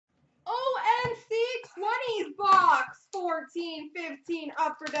14-15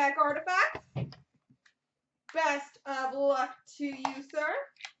 Upper Deck artifacts. Best of luck to you, sir.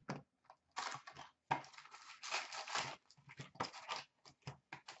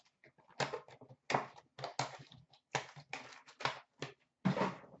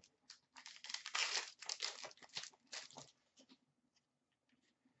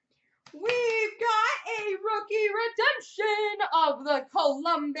 We've got a rookie redemption of the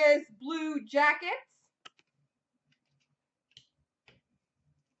Columbus Blue Jackets.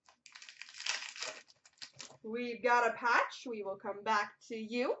 We've got a patch. We will come back to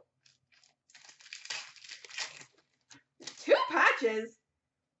you. 2 patches?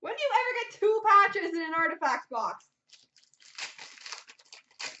 When do you ever get 2 patches in an artifact box?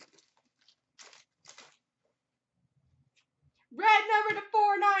 Red number to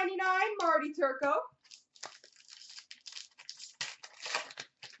 499, Marty Turco.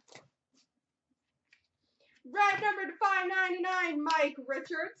 Red number to 599, Mike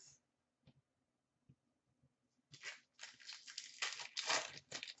Richards.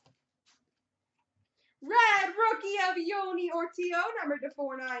 Red rookie of Yoni Ortio, number to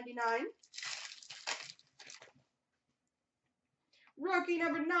 499. Rookie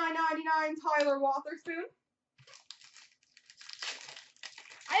number 999, Tyler Wotherspoon.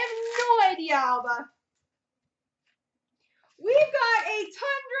 I have no idea, Alba. We've got a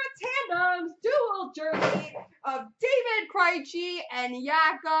Tundra Tandems dual jersey of David Krejci and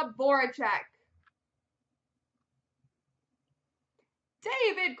Jakub Voracek.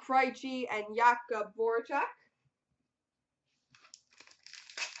 David Krejci and Jakub Voracek.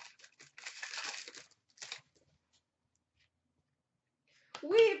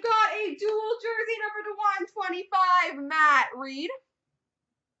 We've got a dual jersey number to 125, Matt Reed.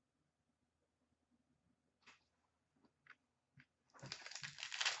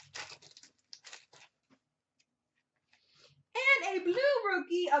 And a blue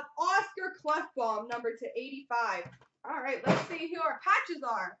rookie of Oscar Klefbom, number to 85. All right, let's see who our patches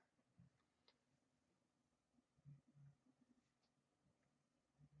are.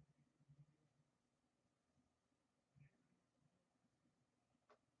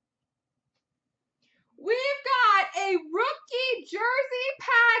 We've got a rookie jersey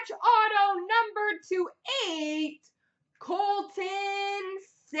patch auto number /8, Colton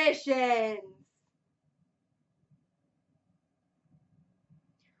Sessions.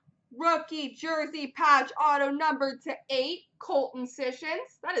 Rookie jersey patch auto number /8, Colton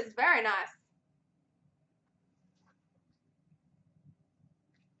Sessions. That is very nice.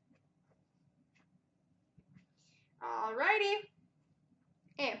 Alrighty.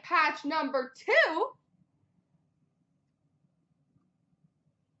 And patch number 2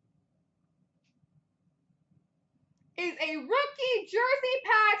 is a rookie jersey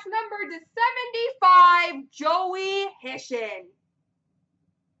patch number to 75, Joey Hishon.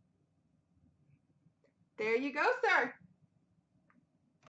 There you go, sir.